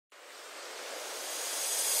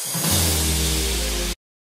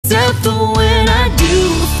But when I do,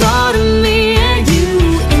 thought of me and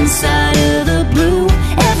you inside of the blue.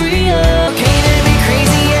 Every year, okay to be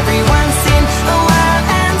crazy every once in a while,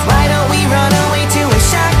 and why don't we run away to a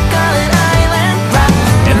shotgun island?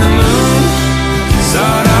 And the moon saw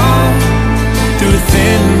it all through a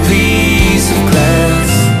thin piece of glass.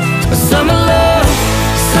 A summer love,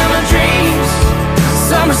 summer dreams,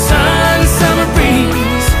 summer sun, summer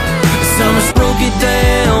breeze. Summer broke it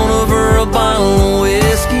down over a bottle of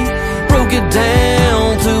whiskey, broke it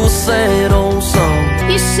down to a sad old song.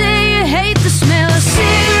 you say you hate the smell of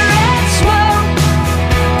cigarette smoke.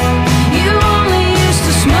 You only used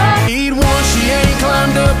to smoke. Need one she ain't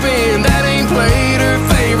climbed up in, that ain't played her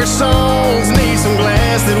favorite songs. Need some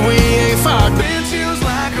glass that we ain't fogged. It feels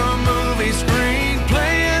like a movie screen,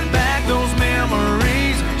 playing back those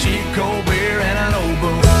memories. Cheap cold beer and an old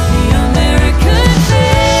book. The American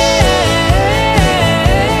face.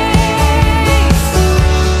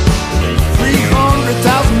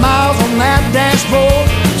 300,000 miles on that dashboard.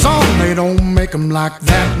 Some they don't make them like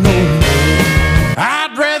that no more.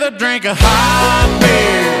 I'd rather drink a hot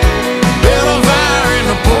beer, build a fire in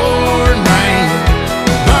the pouring rain.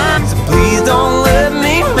 Burn. So please don't let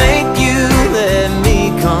me make you let me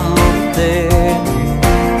come up there.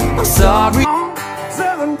 I'm sorry.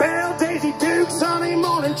 7-pound Daisy Duke, Sunday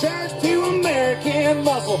morning church to American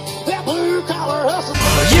muscle. That blue collar hustle.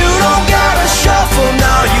 You don't gotta shuffle,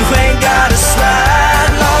 no, you ain't gotta slide.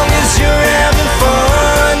 Long as you're having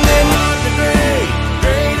fun, then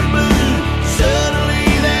Great and blue. Suddenly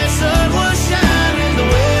that sun was shining the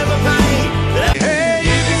web of paint. Hey,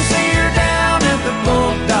 you can see her down at the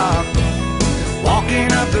boat dock, walking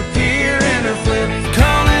up the pier in her flip,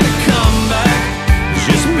 calling to come back. It's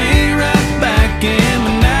just me right back in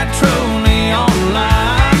my natural neon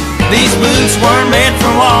light. these boots weren't made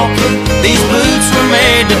for walking, these boots were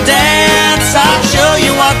made to dance. I'll show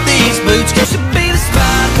you what these boots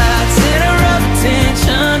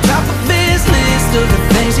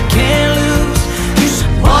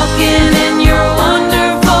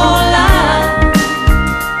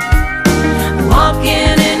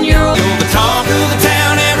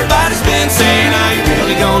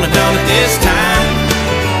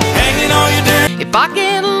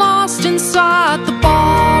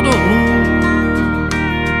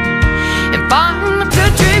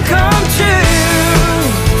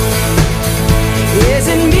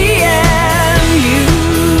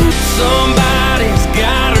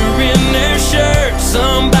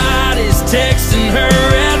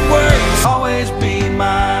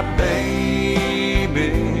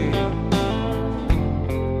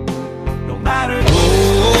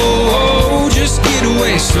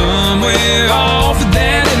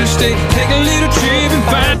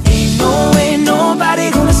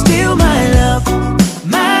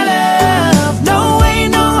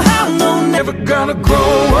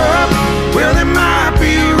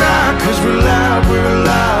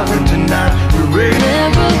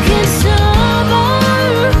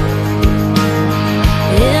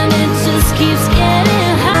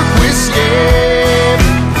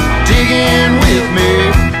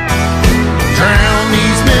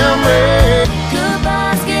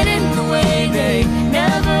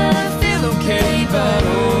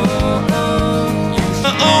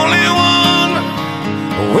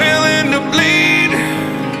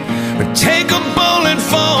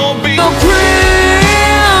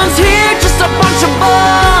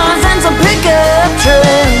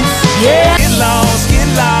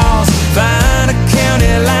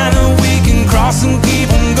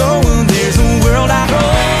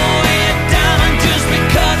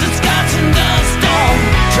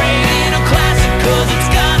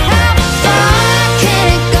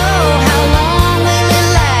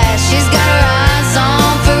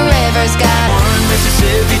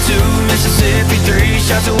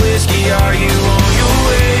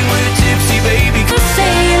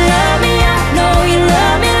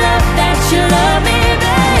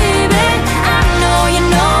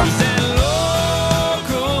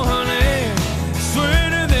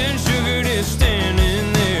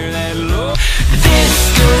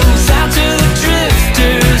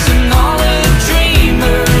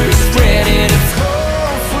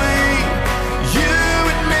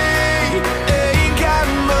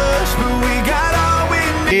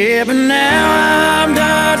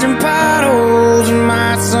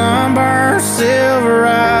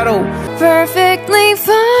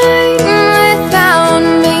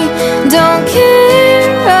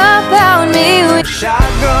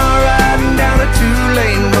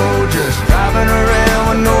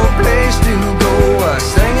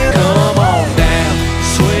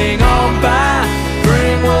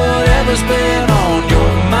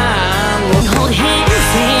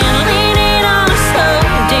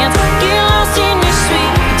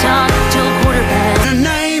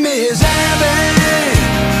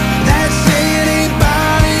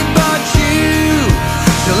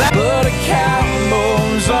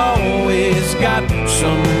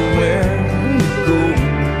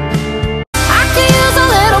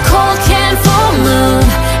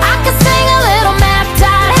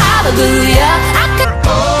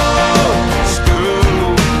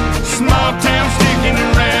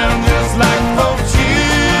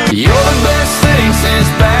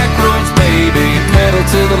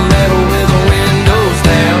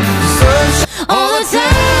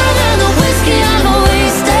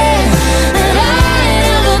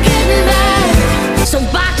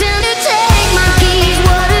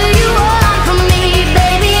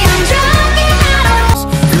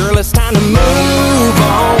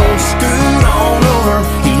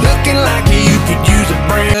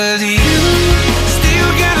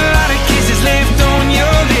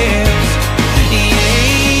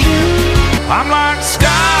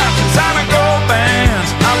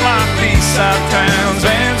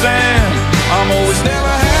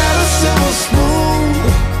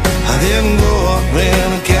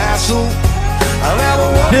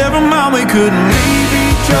couldn't leave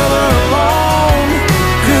each other alone,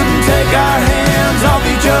 couldn't take our hands off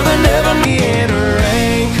each other, never. And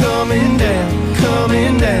rain coming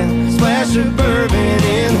down, splash of bourbon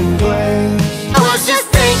in the glass. I was just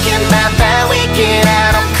thinking about that weekend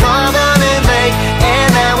out on Cumberland Lake, and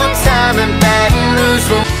now I'm time in Baton Rouge.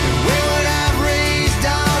 Where would I raise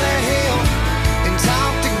dollar hill and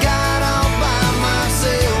talk to God all by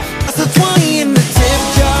myself? That's the 20 in the tip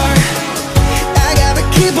jar. I gotta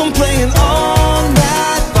keep on playing all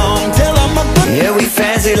night long till I'm a. Yeah, we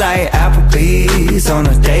fancy like Applebee's on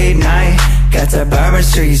a date night. Got that Bourbon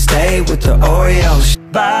Street steak with the Oreo.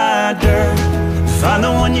 Buy dirt, find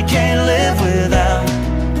the one you can't live without.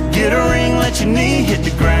 Get a ring, let your knee hit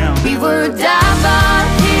the ground. We were dive-bar,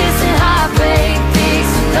 kissing, heartbreak,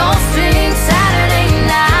 fixing, no strings, Saturday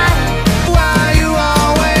night. Why you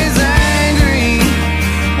always angry?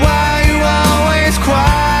 Why you always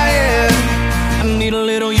quiet? I need a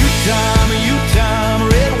little you time,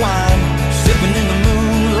 red wine, sipping in the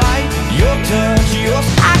moonlight. Your touch, your.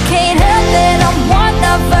 I can't help it, I'm one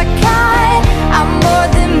of a kind. I'm more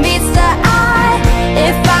than meets the eye.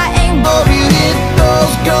 If I ain't Hope you hit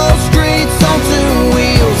those gold streets on two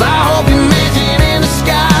wheels. I hope you mention in the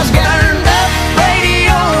skies got turned up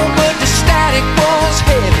radio, but the static was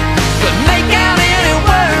heavy. But make out any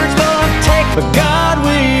words, but take. But God,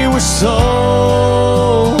 we were so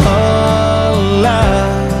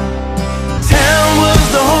alive. Town was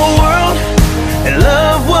the whole world, and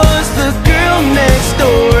love was the girl next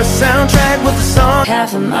door. Soundtrack with the song.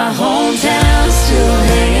 half of my hometown still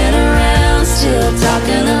hanging around, still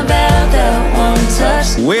talking about that one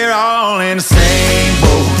touch. We're all in the same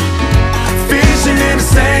boat, fishing in the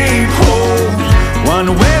same hole,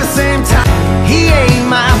 wonder where the same time. He ain't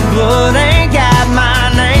my blood.